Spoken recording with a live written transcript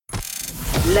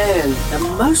Learn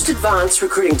the most advanced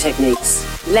recruiting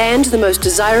techniques. Land the most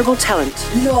desirable talent.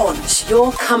 Launch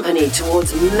your company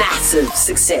towards massive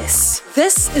success.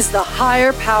 This is the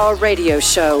Higher Power Radio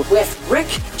Show with Rick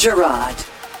Girard.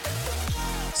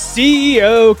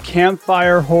 CEO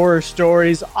campfire horror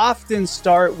stories often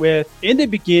start with, in the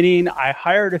beginning, I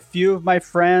hired a few of my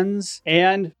friends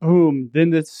and boom, then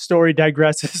the story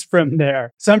digresses from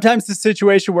there. Sometimes the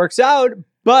situation works out,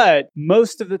 but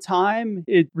most of the time,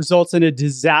 it results in a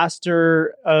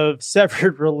disaster of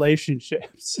severed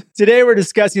relationships. Today, we're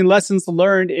discussing lessons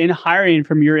learned in hiring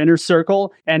from your inner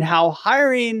circle and how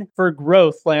hiring for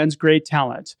growth lands great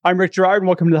talent. I'm Rick Girard, and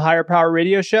welcome to the Higher Power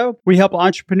Radio Show. We help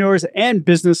entrepreneurs and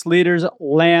business leaders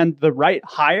land the right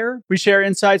hire. We share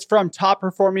insights from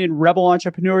top-performing rebel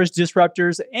entrepreneurs,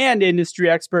 disruptors, and industry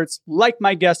experts like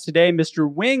my guest today, Mr.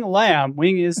 Wing Lam.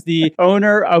 Wing is the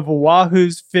owner of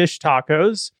Wahoo's Fish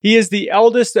Tacos. He is the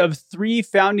eldest of three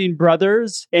founding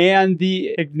brothers and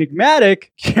the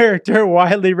enigmatic character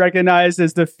widely recognized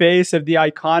as the face of the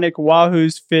iconic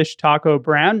Wahoo's Fish Taco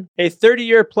brand. A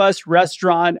 30-year plus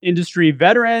restaurant industry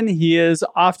veteran, he is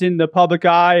often in the public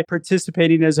eye,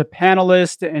 participating as a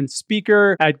panelist and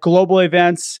speaker at global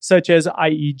events such as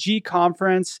IEG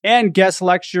Conference and guest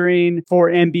lecturing for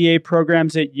MBA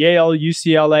programs at Yale,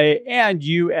 UCLA, and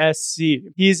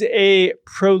USC. He's a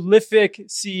prolific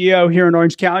CEO here in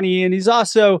Orange County, and he's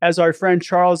also, as our friend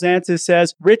Charles Antis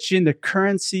says, rich in the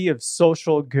currency of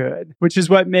social good, which is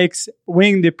what makes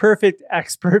Wing the perfect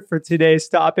expert for today's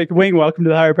topic. Wing, welcome to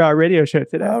the Higher Power Radio Show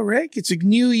today. Well, Rick, it's a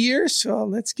new year, so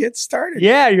let's get started.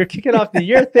 Yeah, you're kicking off the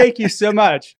year. Thank you so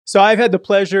much. So I've had the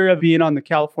pleasure of being on the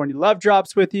California Love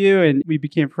Drops with you, and we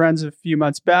became friends a few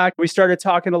months back. We started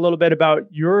talking a little bit about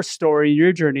your story,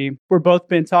 your journey. We've both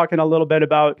been talking a little bit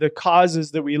about the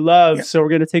causes that we love. Yeah. So we're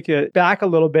going to take it back a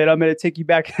little bit. I'm going to take you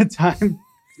back in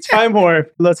time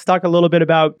warp. Let's talk a little bit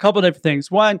about a couple of different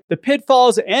things. One, the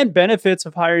pitfalls and benefits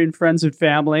of hiring friends and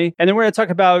family. And then we're going to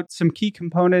talk about some key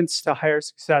components to hire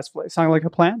successfully. Sound like a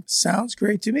plan? Sounds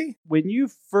great to me. When you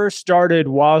first started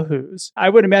Wahoo's, I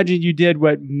would imagine you did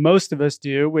what most of us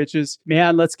do, which is,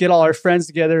 man, let's get all our friends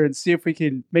together and see if we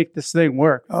can make this thing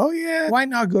work. Oh, yeah. Why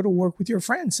not go to work with your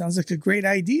friends? Sounds like a great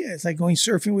idea. It's like going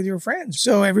surfing with your friends.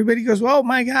 So everybody goes, well,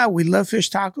 my God, we love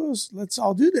fish tacos. Let's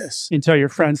all do this. Until your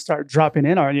friends start dropping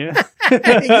in on you.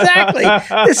 Exactly.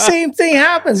 The same thing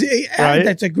happens. Right?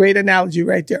 That's a great analogy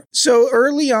right there. So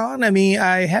early on,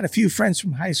 I had a few friends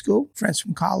from high school, friends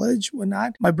from college,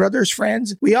 whatnot. My brother's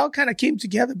friends, we all kind of came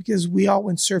together because we all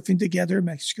went surfing together in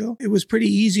Mexico. It was pretty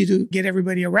easy to get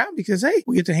everybody around because, hey,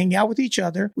 we get to hang out with each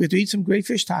other. We get to eat some great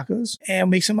fish tacos and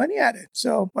make some money at it.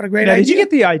 So what a great idea. Did you get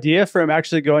the idea from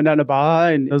actually going down to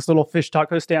Baja and those little fish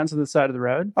taco stands on the side of the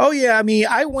road? Oh, yeah.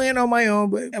 I went on my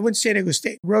own. I went to San Diego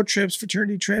State, road trips,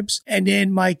 fraternity trips. And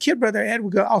then my kid brother, Ed,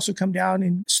 would also come down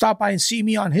and stop by and see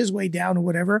me on his way down or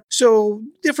whatever. So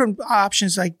different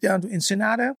options like down to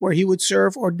Ensenada where he would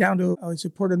surf or down to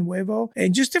Puerto Nuevo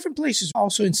and just different places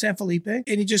also in San Felipe. And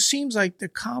it just seems like the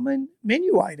common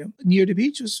menu item near the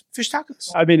beach was fish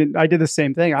tacos. I mean, I did the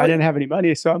same thing. I didn't have any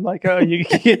money. So I'm like, oh, you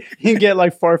can get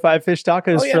like 4 or 5 fish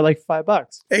tacos for like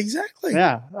 $5. Exactly.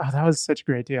 Yeah. Oh, that was such a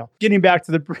great deal. Getting back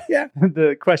to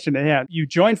the question at hand, you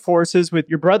joined forces with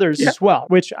your brothers as well,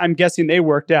 which I'm guessing they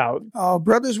worked out. Oh,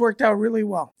 brothers worked out really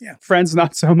well. Yeah. Friends,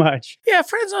 not so much. Yeah,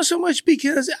 friends, not so much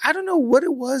because I don't know what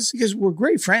it was because we're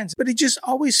great friends, but it just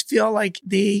always felt like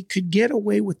they could get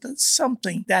away with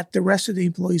something that the rest of the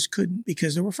employees couldn't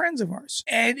because they were friends of ours.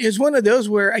 And it's one of those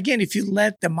where, again, if you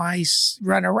let the mice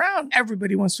run around,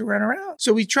 everybody wants to run around.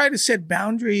 So we try to set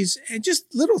boundaries and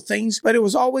just little things, but it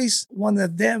was always one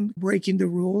of them breaking the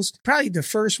rules. Probably the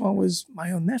first one was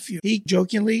my own nephew. He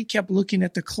jokingly kept looking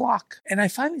at the clock. And I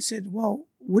finally said, well,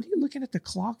 what are you looking at the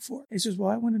clock for? He says,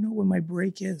 well, I want to know when my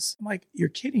break is. I'm like, you're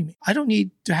kidding me. I don't need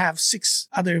to have 6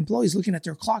 other employees looking at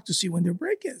their clock to see when their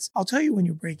break is. I'll tell you when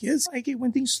your break is. I get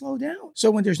when things slow down. So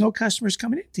when there's no customers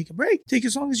coming in, take a break. Take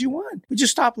as long as you want. But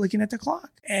just stop looking at the clock.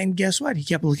 And guess what? He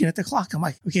kept looking at the clock. I'm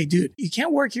like, okay, dude, you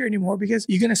can't work here anymore because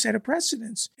you're going to set a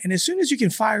precedence. And as soon as you can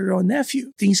fire your own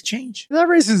nephew, things change. That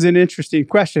raises an interesting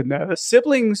question, though.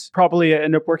 Siblings probably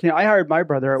end up working. I hired my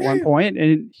brother at one point,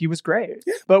 and he was great.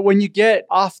 Yeah. But when you get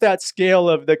off that scale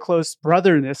of the close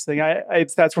brotherness thing,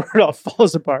 that's where it all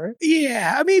falls apart.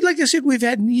 Yeah. I mean, like I said, we've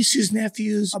had nieces,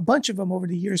 nephews, a bunch of them over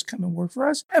the years come and work for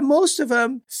us. And most of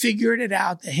them figured it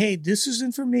out that, hey, this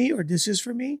isn't for me or this is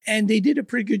for me. And they did a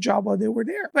pretty good job while they were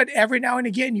there. But every now and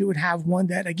again, you would have one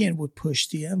that, again, would push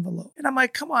the envelope. And I'm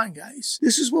like, come on, guys.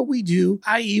 This is what we do.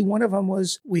 I.e., one of them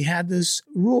was we had this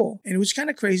rule. And it was kind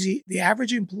of crazy. The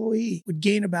average employee would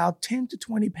gain about 10 to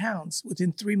 20 pounds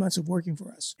within 3 months of working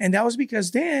for us. And that was because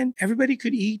because then everybody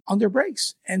could eat on their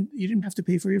breaks and you didn't have to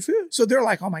pay for your food. So they're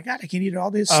like, oh my God, I can eat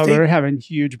all this steak. They're having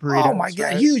huge burritos. Oh my God,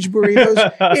 right? huge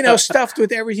burritos, stuffed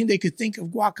with everything they could think of,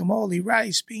 guacamole,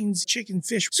 rice, beans, chicken,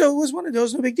 fish. So it was one of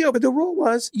those, no big deal. But the rule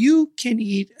was you can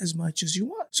eat as much as you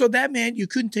want. So that meant you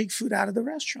couldn't take food out of the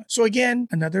restaurant. So again,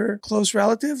 another close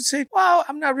relative said, well,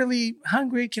 I'm not really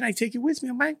hungry. Can I take it with me?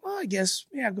 I'm like, well, I guess,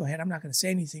 yeah, go ahead. I'm not going to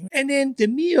say anything. And then the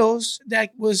meals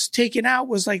that was taken out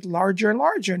was like larger and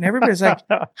larger. And everybody's like,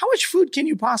 how much food can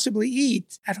you possibly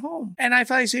eat at home? And I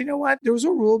finally said, you know what? There was a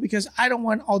rule because I don't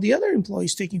want all the other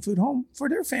employees taking food home for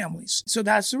their families. So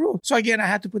that's the rule. So again, I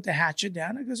had to put the hatchet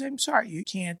down. I goes, I'm sorry, you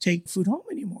can't take food home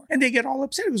anymore. And they get all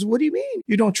upset. I goes, what do you mean?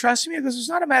 You don't trust me? I goes, it's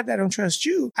not a matter that I don't trust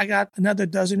you. I got another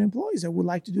dozen employees that would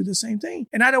like to do the same thing.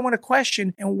 And I don't want to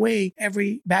question and weigh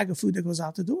every bag of food that goes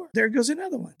out the door. There goes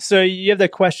another one. So you have the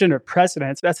question of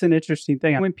precedence. That's an interesting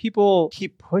thing. When people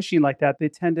keep pushing like that, they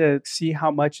tend to see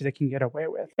how much they can get away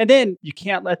with. And then you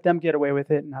can't let them get away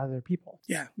with it and other people.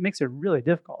 Yeah. It makes it really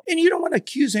difficult. And you don't want to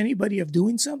accuse anybody of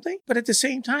doing something, but at the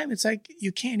same time, it's like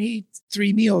you can't eat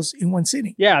 3 meals in one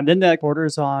sitting. Yeah. And then that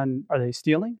borders on, are they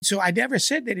stealing? So I never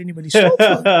said that anybody stole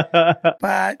food,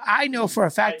 but I know for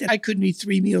a fact that I couldn't eat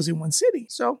 3 meals in one sitting.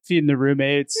 So feeding the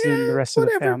roommates and the rest of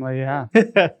the family. Yeah.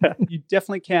 You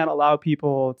definitely can't allow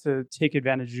people to take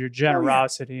advantage of your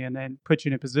generosity and then put you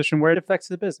in a position where it affects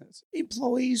the business.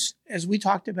 Employees, as we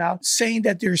talked about, saying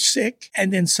that they're sick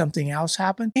and then something else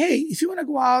happened. Hey, if you want to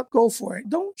go out, go for it.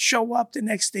 Don't show up the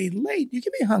next day late. You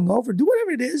can be hungover, do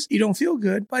whatever it is. You don't feel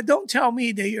good, but don't tell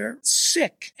me that you're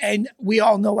sick. And we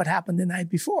all know what happened the night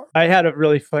before. I had a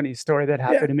really funny story that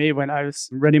happened to me when I was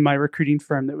running my recruiting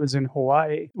firm that was in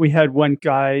Hawaii. We had one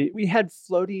guy, we had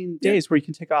floating days where you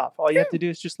can take off. All you have to do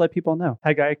is just let people know.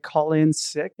 Had a guy call in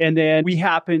sick. And then we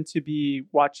happened to be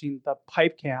watching the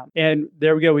pipe cam. And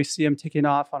there we go. We see him taking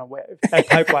off on a wave at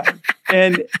Pipeline.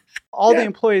 And all the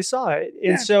employees saw it.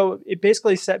 And so it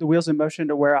basically set the wheels in motion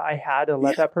to where I had to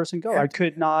let that person go. I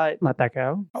could not let that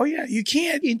go. Oh, yeah. You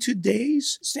can't in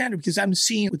today's standard, because I'm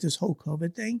seeing with this whole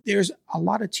COVID thing, there's a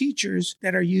lot of teachers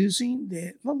that are using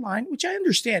the line, which I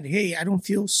understand. Hey, I don't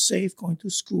feel safe going to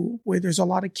school where there's a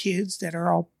lot of kids that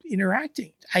are all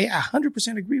interacting. I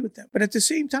 100% agree with them. But at the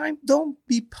same time, don't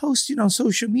be posting on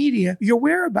social media your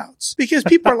whereabouts, because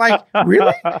people are like,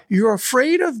 really? You're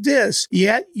afraid of this,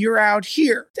 yet you're out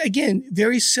here. Again,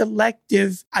 very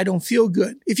selective. I don't feel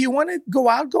good. If you want to go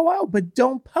out, but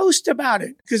don't post about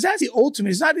it, because that's the ultimate.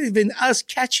 It's not even us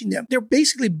catching them. They're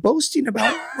basically boasting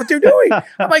about what they're doing.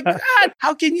 I'm like, God,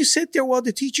 how can you sit there while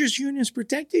the teachers' union is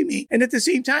protecting me? And at the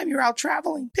same time, you're out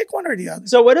traveling. Pick one or the other.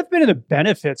 So what have been the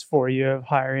benefits for you of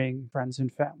hiring friends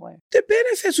and family? The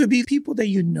benefits would be people that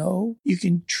you know, you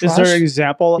can trust. Is there an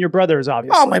example? Your brothers,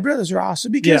 obviously. Oh, my brothers are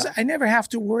awesome, because I never have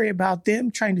to worry about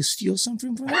them trying to steal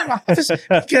something from their office,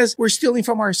 because we're stealing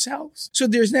from ourselves. So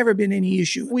there's never been any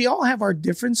issue. We all have our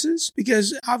differences,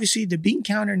 because obviously the bean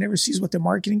counter never sees what the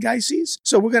marketing guy sees.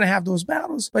 So we're going to have those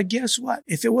battles. But guess what?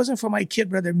 If it wasn't for my kid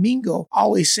brother Mingo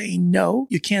always saying, no,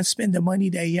 you can't spend the money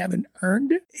that you haven't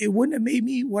earned, it wouldn't have made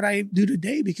me what I do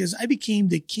today, because I became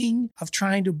the king of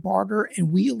trying to barter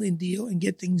and wheel and deal and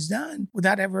get things done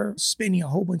without ever spending a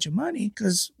whole bunch of money,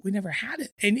 because we never had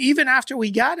it. And even after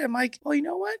we got it, I'm like, well, you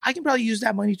know what? I can probably use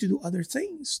that money to do other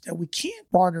things that we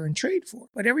can't barter and trade for.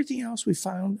 But everything else, we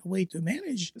found a way to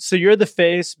manage. So you're the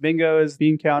face, Bingo is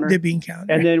bean counter. The bean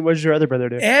counter. And then what does your other brother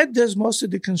do? Ed does most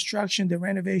of the construction, the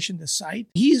renovation, the site.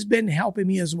 He's been helping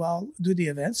me as well do the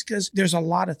events, because there's a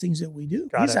lot of things that we do.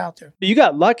 He's out there. You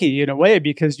got lucky in a way,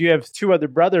 because you have two other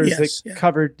brothers that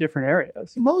cover different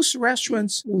areas. Most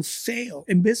restaurants will fail,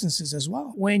 in businesses as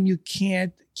well, when you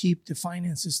can't keep the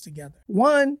finances together.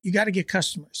 One, you got to get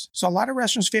customers. So a lot of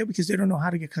restaurants fail because they don't know how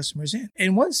to get customers in.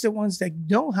 And once the ones that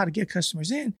know how to get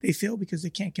customers in, they fail because they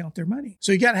can't count their money.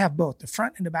 So you got to have both. The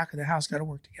front and the back of the house got to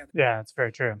work together. Yeah, that's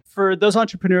very true. For those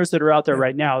entrepreneurs that are out there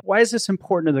right now, why is this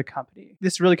important to the company?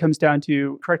 This really comes down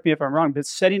to, correct me if I'm wrong, but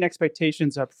setting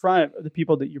expectations up front of the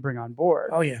people that you bring on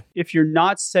board. Oh, yeah. If you're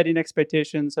not setting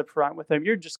expectations up front with them,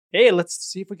 you're just, hey, let's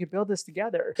see if we can build this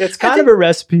together. It's kind of a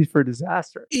recipe for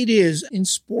disaster. It is. In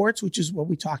sports, which is what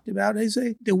we talked about, I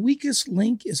say the weakest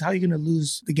link is how you're going to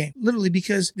lose the game. Literally,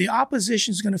 because the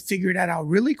opposition is going to figure that out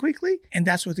really quickly. And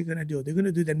that's what they're going to do. They're going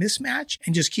to do the mismatch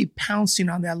and just keep pouncing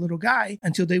on that little guy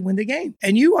until they win the game.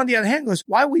 And you, on the other hand, goes,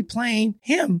 why are we playing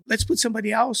him? Let's put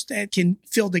somebody else that can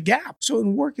fill the gap. So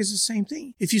in work is the same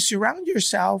thing. If you surround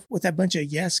yourself with a bunch of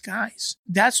yes guys,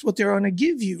 that's what they're going to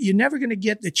give you. You're never going to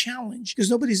get the challenge, because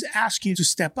nobody's asking you to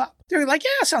step up. They're like,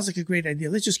 yeah, sounds like a great idea.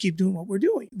 Let's just keep doing what we're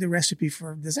doing. The recipe for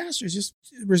or disasters. Just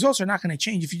results are not going to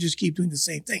change if you just keep doing the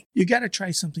same thing. You got to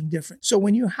try something different. So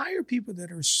when you hire people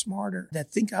that are smarter,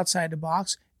 that think outside the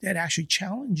box, that actually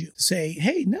challenge you to say,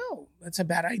 hey, no, that's a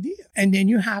bad idea. And then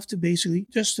you have to basically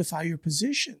justify your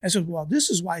position. And so, well,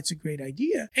 this is why it's a great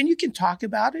idea. And you can talk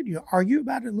about it, you argue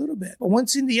about it a little bit. But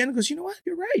once in the end it goes, you know what,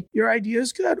 you're right. Your idea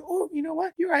is good. Or you know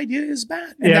what, your idea is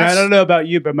bad. And I don't know about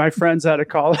you, but my friends out of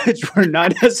college were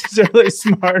not necessarily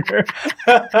smarter.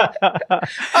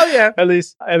 Oh, yeah. At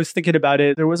least I was thinking about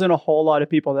it. There wasn't a whole lot of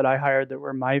people that I hired that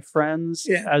were my friends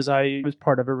as I was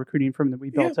part of a recruiting firm that we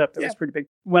built up that was pretty big.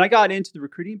 When I got into the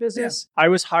recruiting business, I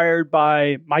was hired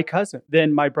by my cousin.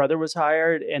 Then my brother was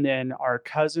hired, and then our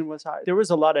cousin was hired. There was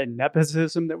a lot of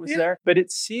nepotism that was there, but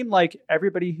it seemed like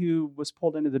everybody who was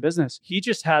pulled into the business, he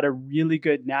just had a really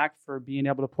good knack for being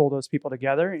able to pull those people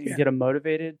together and get them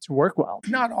motivated to work well.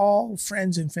 Not all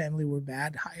friends and family were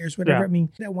bad hires, whatever. I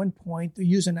mean, at one point, they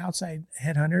used an outside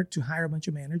headhunter to hire a bunch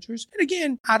of managers. And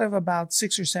again, out of about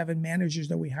 6 or 7 managers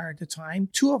that we hired at the time,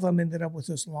 2 of them ended up with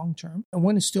us long term. And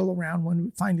one is still around,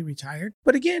 one finally retired.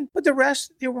 But again, the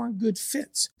rest, they weren't good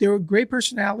fits. They were great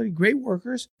personality, great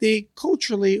workers. They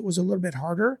culturally, it was a little bit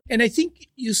harder. And I think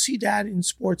you see that in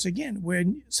sports again,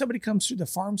 when somebody comes through the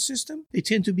farm system, they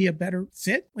tend to be a better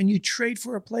fit. When you trade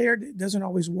for a player, it doesn't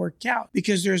always work out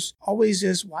because there's always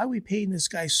this, why are we paying this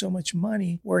guy so much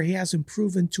money where he hasn't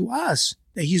proven to us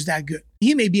that he's that good?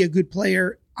 He may be a good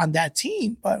player on that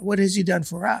team, but what has he done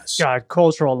for us? God,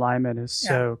 cultural alignment is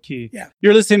so key. Yeah.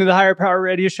 You're listening to the Higher Power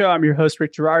Radio Show. I'm your host,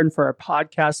 Rick Girard. And for our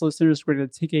podcast listeners, we're going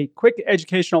to take a quick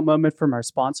educational moment from our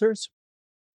sponsors.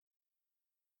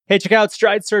 Hey, check out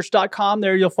stridesearch.com.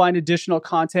 There you'll find additional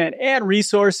content and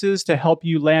resources to help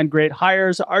you land great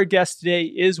hires. Our guest today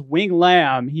is Wing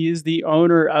Lam. He is the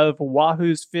owner of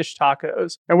Wahoo's Fish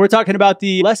Tacos. And we're talking about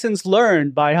the lessons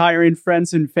learned by hiring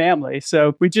friends and family.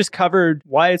 So we just covered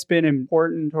why it's been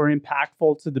important or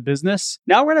impactful to the business.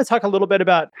 Now we're going to talk a little bit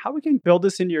about how we can build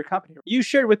this into your company. You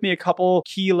shared with me a couple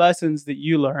key lessons that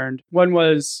you learned. One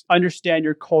was understand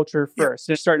your culture first,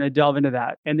 and starting to delve into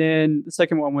that. And then the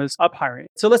second one was up hiring.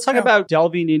 So let's talk about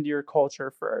delving into your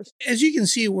culture first. As you can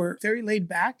see, we're very laid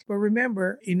back. But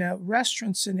remember, in a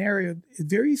restaurant scenario,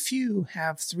 very few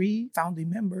have 3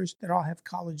 founding members that all have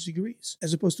college degrees,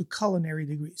 as opposed to culinary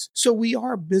degrees. So we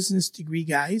are business degree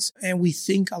guys, and we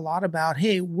think a lot about,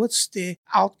 hey, what's the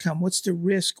outcome? What's the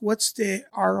risk? What's the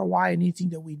ROI in anything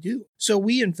that we do? So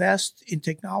we invest in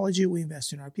technology, we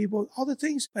invest in our people, all the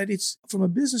things, but it's from a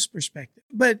business perspective.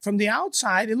 But from the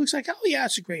outside, it looks like, oh yeah,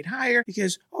 it's a great hire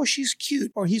because, oh, she's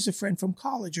cute, or he's a friend from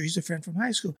college, or he's a friend from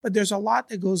high school. But there's a lot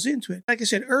that goes into it. Like I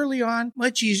said, early on,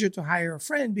 much easier to hire a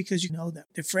friend because you know that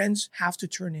the friends have to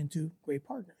turn into great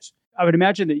partners. I would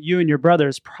imagine that you and your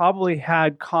brothers probably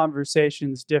had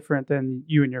conversations different than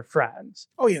you and your friends.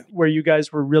 Oh, yeah. Where you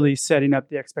guys were really setting up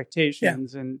the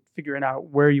expectations and figuring out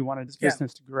where you wanted this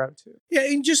business to grow to. Yeah,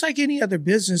 and just like any other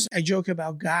business, I joke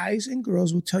about guys and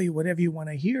girls will tell you whatever you want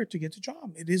to hear to get the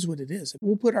job. It is what it is.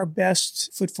 We'll put our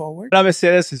best foot forward. I'm going to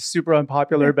say this is super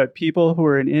unpopular, but people who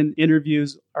are in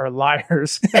interviews are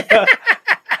liars.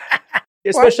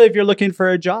 Especially if you're looking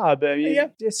for a job. I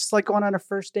mean, it's like going on a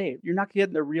first date. You're not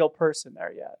getting the real person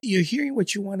there yet. You're hearing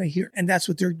what you want to hear, and that's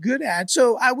what they're good at.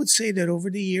 So I would say that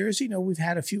over the years, we've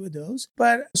had a few of those.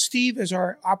 But Steve, as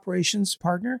our operations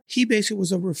partner, he basically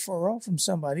was a referral from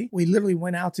somebody. We literally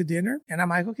went out to dinner, and I'm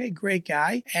like, okay, great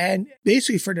guy. And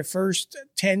basically for the first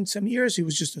 10 some years, he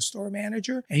was just a store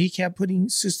manager, and he kept putting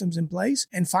systems in place.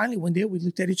 And finally, one day we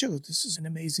looked at each other. This is an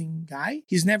amazing guy.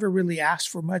 He's never really asked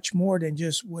for much more than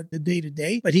just what the day-to-day,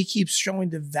 but he keeps showing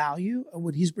the value of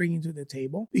what he's bringing to the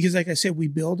table. Because like I said, we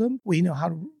build him. We know how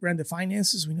to run the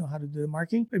finances. We know how to do the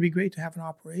marketing. It'd be great to have an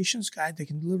operations guy that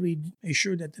can literally make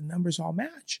sure that the numbers all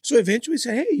match. So eventually we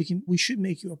said, hey, we should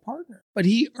make you a partner. But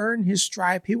he earned his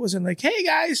stripe. He wasn't like, hey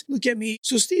guys, look at me.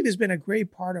 So Steve has been a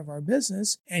great part of our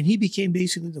business, and he became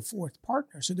basically the 4th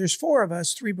partner. So there's 4 of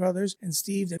us, 3 brothers and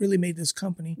Steve, that really made this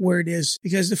company where it is.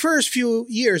 Because the first few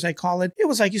years, I call it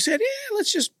was like you said,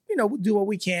 let's just do what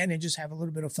we can and just have a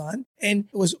little bit of fun. And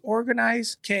it was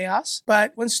organized chaos.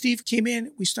 But when Steve came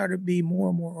in, we started being more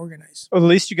and more organized. Well, at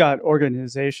least you got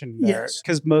organization there. Yes.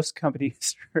 Because most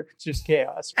companies are just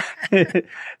chaos.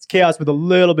 It's chaos with a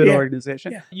little bit of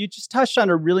organization. Yeah. You just touched on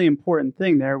a really important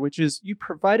thing there, which is you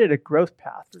provided a growth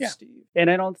path for Steve.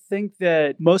 And I don't think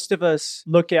that most of us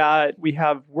look at, we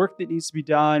have work that needs to be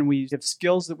done. We have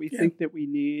skills that we think that we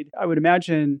need. I would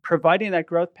imagine providing that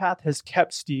growth path has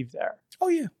kept Steve there. Oh,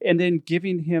 yeah. And then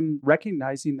giving him,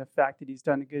 recognizing the fact that he's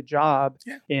done a good job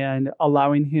and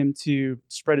allowing him to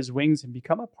spread his wings and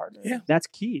become a partner. Yeah. That's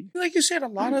key. Like you said, a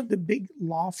lot of the big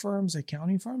law firms,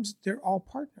 accounting firms, they're all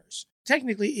partners.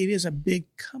 technically it is a big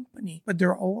company, but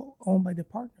they're all owned by the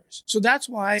partners. So that's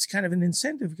why it's kind of an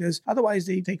incentive, because otherwise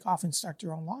they take off and start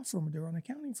their own law firm or their own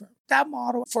accounting firm. That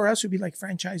model for us would be like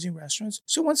franchising restaurants.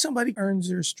 So once somebody earns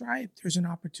their stripe, there's an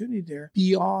opportunity there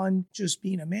beyond just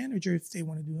being a manager if they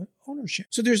want to do ownership.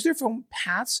 So there's different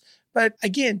paths. But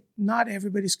again, not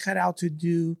everybody's cut out to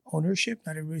do ownership.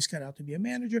 Not everybody's cut out to be a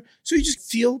manager. So you just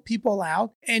feel people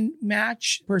out and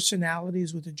match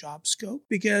personalities with the job scope.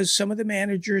 Because some of the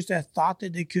managers that thought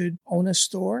that they could own a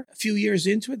store, a few years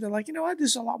into it, they're like, you know what, this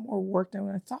is a lot more work than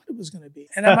what I thought it was going to be.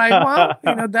 And I'm like,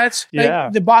 well, that's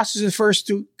like the boss is the first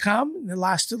to come and the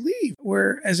last to leave.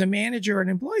 Where as a manager or an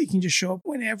employee, you can just show up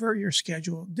whenever your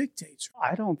schedule dictates.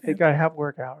 I don't think I have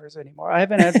work hours anymore. I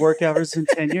haven't had work hours in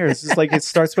 10 years. It's like it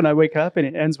starts when I wake up and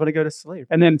it ends when I go to sleep.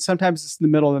 And then sometimes it's in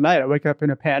the middle of the night. I wake up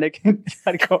in a panic and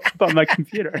got to go up on my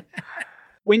computer.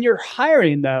 When you're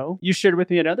hiring, though, you shared with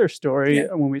me another story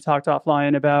when we talked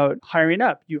offline about hiring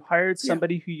up. You hired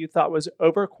somebody who you thought was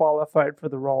overqualified for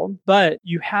the role, but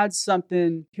you had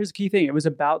something. Here's the key thing. It was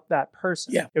about that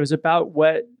person. It was about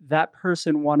what that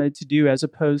person wanted to do as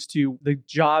opposed to the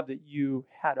job that you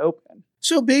had open.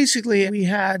 So basically, we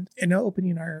had an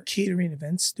opening in our catering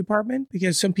events department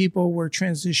because some people were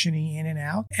transitioning in and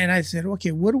out. And I said,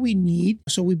 okay, what do we need?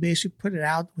 So we basically put it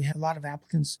out. We had a lot of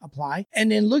applicants apply.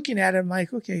 And then looking at it, I'm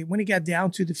like, okay, when it got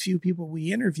down to the few people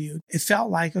we interviewed, it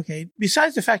felt like, okay,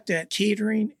 besides the fact that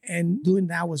catering and doing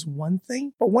that was one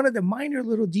thing, but one of the minor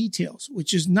little details,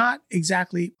 which is not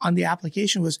exactly on the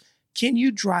application, was, can you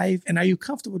drive and are you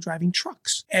comfortable driving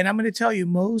trucks? And I'm going to tell you,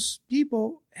 most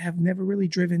people have never really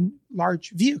driven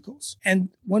large vehicles. And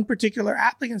one particular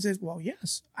applicant says, well,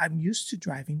 yes, I'm used to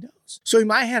driving those. So in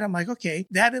my head, I'm like, okay,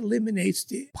 that eliminates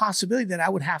the possibility that I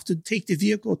would have to take the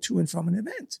vehicle to and from an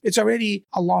event. It's already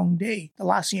a long day. The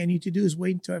last thing I need to do is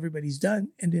wait until everybody's done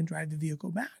and then drive the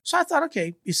vehicle back. So I thought,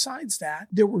 okay, besides that,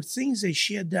 there were things that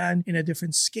she had done in a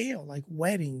different scale, like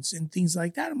weddings and things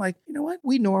like that. I'm like, you know what?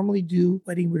 We normally do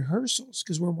wedding rehearsals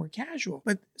because we're more casual.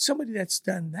 But somebody that's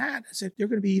done that, I said, they're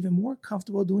going to be even more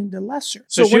comfortable doing the lesser.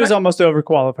 So she was almost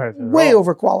overqualified. Way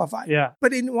overqualified. Yeah.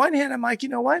 But in one hand, I'm like, you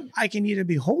know what? I can either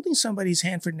be holding somebody's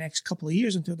hand for the next couple of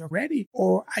years until they're ready,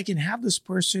 or I can have this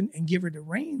person and give her the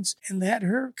reins and let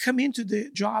her come into the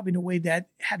job in a way that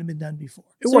hadn't been done before.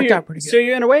 It worked out pretty good. So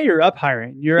in a way, you're up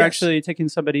hiring. You're actually taking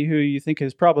somebody who you think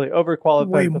is probably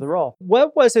overqualified for the role.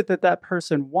 What was it that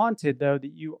person wanted, though,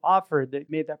 that you offered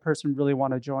that made that person really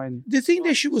want to join? The thing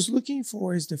that she was looking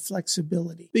for is the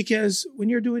flexibility. Because when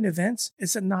you're doing events,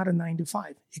 it's not a 9 to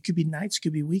 5. It could be nights, it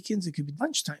could be weekends, it could be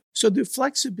lunchtime. So the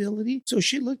flexibility. So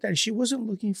she looked at it. She wasn't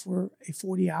looking for a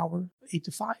 40-hour 8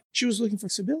 to 5. She was looking for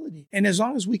flexibility. And as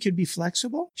long as we could be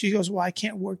flexible, she goes, well, I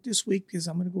can't work this week because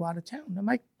I'm going to go out of town. And I'm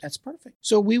like, that's perfect.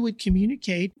 So we would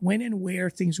communicate when and where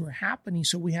things were happening.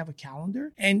 So we have a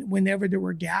calendar. And whenever there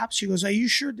were gaps, she goes, are you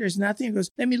sure there's nothing? He goes,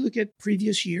 let me look at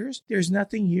previous years. There's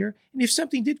nothing here. And if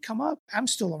something did come up, I'm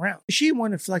still around. She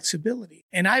wanted flexibility.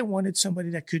 And I wanted somebody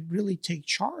that could really take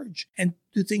charge and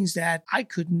do things that I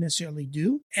couldn't necessarily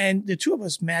do. And the two of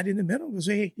us met in the middle and goes,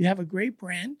 hey, you have a great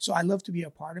brand. So I love to be a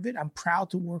part of it. I'm proud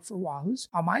to work for Wahoo's.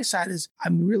 On my side is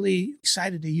I'm really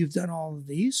excited that you've done all of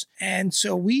these. And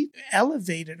so we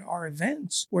elevated our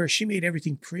events where she made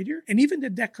everything prettier. And even the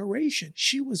decoration,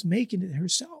 she was making it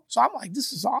herself. So I'm like,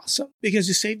 this is awesome because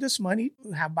it saved us money.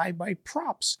 Have buy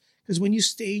props. Because when you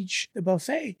stage the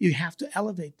buffet, you have to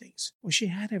elevate things. Well, she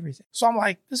had everything. So I'm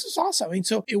like, this is awesome. I mean,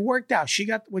 so it worked out. She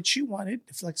got what she wanted,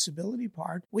 the flexibility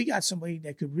part. We got somebody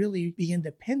that could really be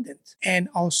independent and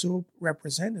also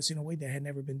represent us in a way that had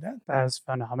never been done. That was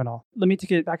phenomenal. Let me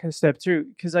take it back a step too,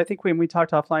 because I think when we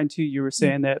talked offline too, you were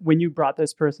saying that when you brought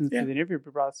this person through the interview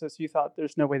process, you thought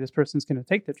there's no way this person's going to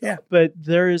take the job. Yeah. But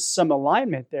there is some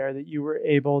alignment there that you were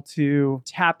able to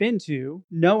tap into,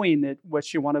 knowing that what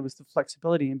she wanted was the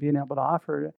flexibility and being able to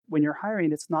offer it. When you're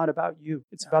hiring, it's not about you.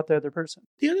 It's about the other person.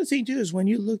 The other thing too is when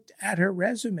you looked at her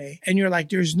resume and you're like,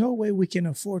 there's no way we can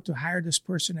afford to hire this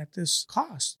person at this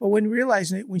cost. But when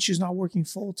realizing it, when she's not working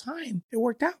full time, it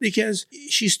worked out because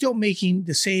she's still making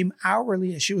the same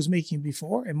hourly as she was making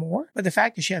before and more. But the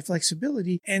fact that she had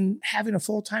flexibility and having a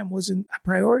full time wasn't a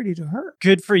priority to her.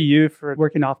 Good for you for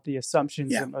working off the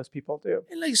assumptions that most people do.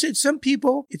 And like I said, some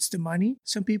people, it's the money.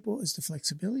 Some people, it's the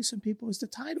flexibility. Some people, it's the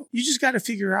title. You just got to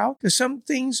figure out because some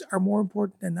things are more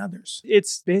important than others.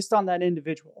 It's based on that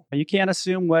individual. You can't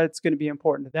assume what's going to be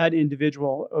important to that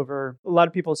individual over, a lot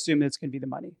of people assume that it's going to be the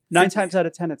money. 9 times out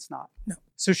of 10, it's not. No.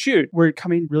 So shoot, we're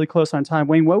coming really close on time.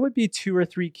 Wayne, what would be 2 or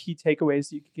 3 key takeaways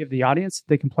that you could give the audience that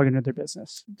they can plug into their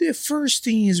business? The first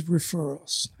thing is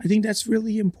referrals. I think that's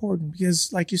really important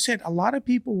because like you said, a lot of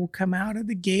people will come out of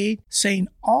the gate saying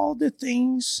all the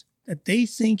things that they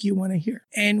think you want to hear.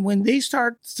 And when they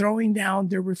start throwing down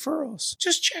their referrals,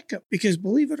 just check them, because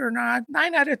believe it or not,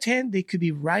 9 out of 10, they could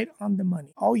be right on the money.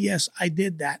 Oh, yes, I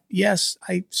did that. Yes,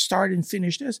 I started and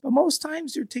finished this. But most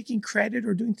times they're taking credit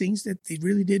or doing things that they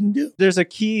really didn't do. There's a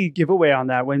key giveaway on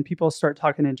that when people start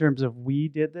talking in terms of we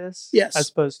did this, yes, as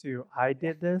opposed to I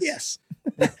did this. Yes.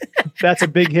 That's a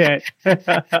big hit.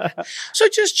 So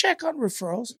just check on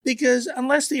referrals, because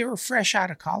unless they are fresh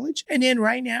out of college, and then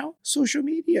right now, social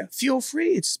media, feel free.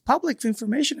 It's public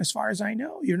information as far as I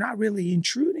know. You're not really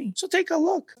intruding. So take a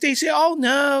look. They say, oh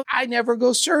no, I never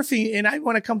go surfing and I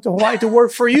want to come to Hawaii to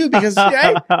work for you because,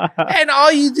 right? And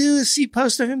all you do is see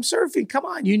posts of him surfing. Come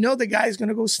on. You know the guy's going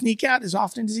to go sneak out as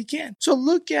often as he can. So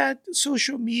look at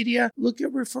social media, look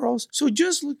at referrals. So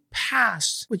just look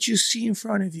past what you see in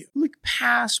front of you. Look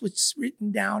past what's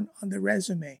written down on the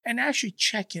resume and actually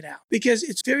check it out, because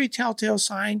it's very telltale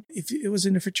sign. If it was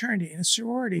in a fraternity, in a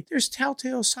sorority, there's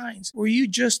telltale signs. Were you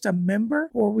just a member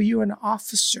or were you an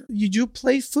officer? Did you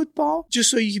play football just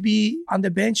so you could be on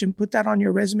the bench and put that on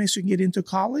your resume so you can get into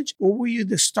college? Or were you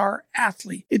the star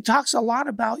athlete? It talks a lot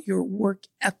about your work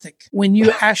ethic when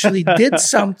you actually did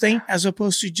something as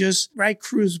opposed to just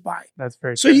cruise by. That's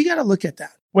very So you got to look at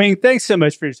that. Wayne, thanks so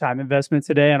much for your time investment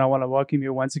today, and I want to welcome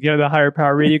you once again to the Higher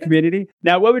Power Radio community.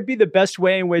 Now, what would be the best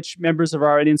way in which members of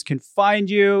our audience can find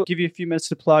you? Give you a few minutes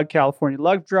to plug California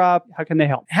Love Drop. How can they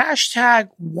help?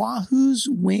 Hashtag Wahoo's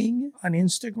Wing on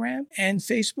Instagram and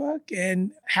Facebook,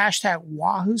 and hashtag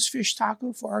Wahoo's Fish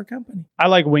Taco for our company. I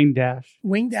like Wing Dash.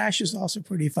 Wing Dash is also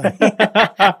pretty funny.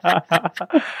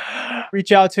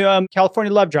 Reach out to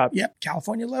California Love Drop. Yep,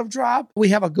 California Love Drop. We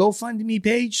have a GoFundMe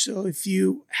page, so if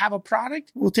you have a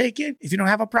product, we'll take it. If you don't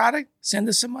have a product, send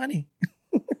us some money.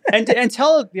 and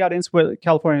tell the audience what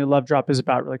California Love Drop is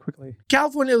about really quickly.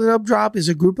 California Love Drop is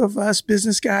a group of us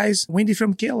business guys. Wendy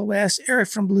from KLOS, Eric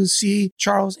from Blue Sea,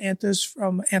 Charles Anthos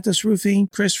from Anthos Roofing,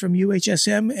 Chris from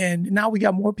UHSM. And now we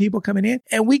got more people coming in.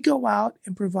 And we go out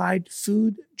and provide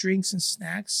food, drinks, and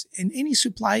snacks, and any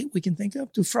supply we can think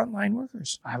of to frontline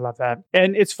workers. I love that.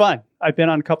 And it's fun. I've been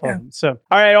on a couple of them. So, all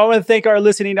right. I want to thank our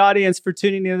listening audience for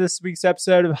tuning in to this week's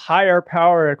episode of Higher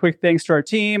Power. A quick thanks to our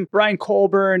team, Brian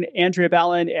Colburn, Andrea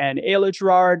Ballin, and Ayla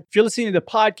Gerard. If you're listening to the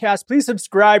podcast, please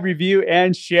subscribe, review,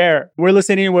 and share. We're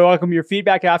listening and we welcome your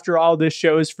feedback after all this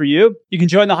show is for you. You can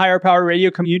join the Higher Power Radio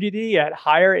community at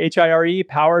Higher, H-I-R-E,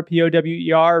 Power,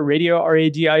 P-O-W-E-R, Radio,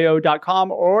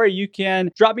 R-A-D-I-O.com, or you can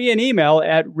drop me an email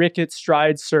at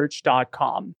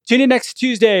rick@stridesearch.com. Tune in next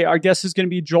Tuesday. Our guest is going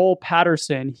to be Joel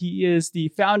Patterson. He is the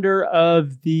founder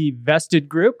of the Vested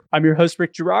Group. I'm your host,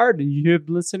 Rick Gerard, and you have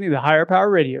been listening to the Higher Power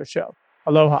Radio Show.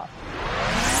 Aloha.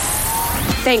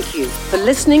 Thank you for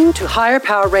listening to Higher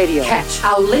Power Radio. Catch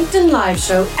our LinkedIn Live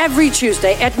show every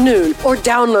Tuesday at noon, or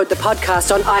download the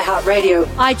podcast on iHeartRadio,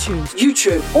 iTunes,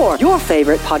 YouTube, or your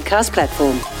favorite podcast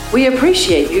platform. We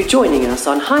appreciate you joining us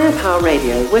on Higher Power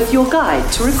Radio with your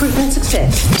guide to recruitment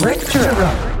success, Rick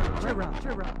Gerard.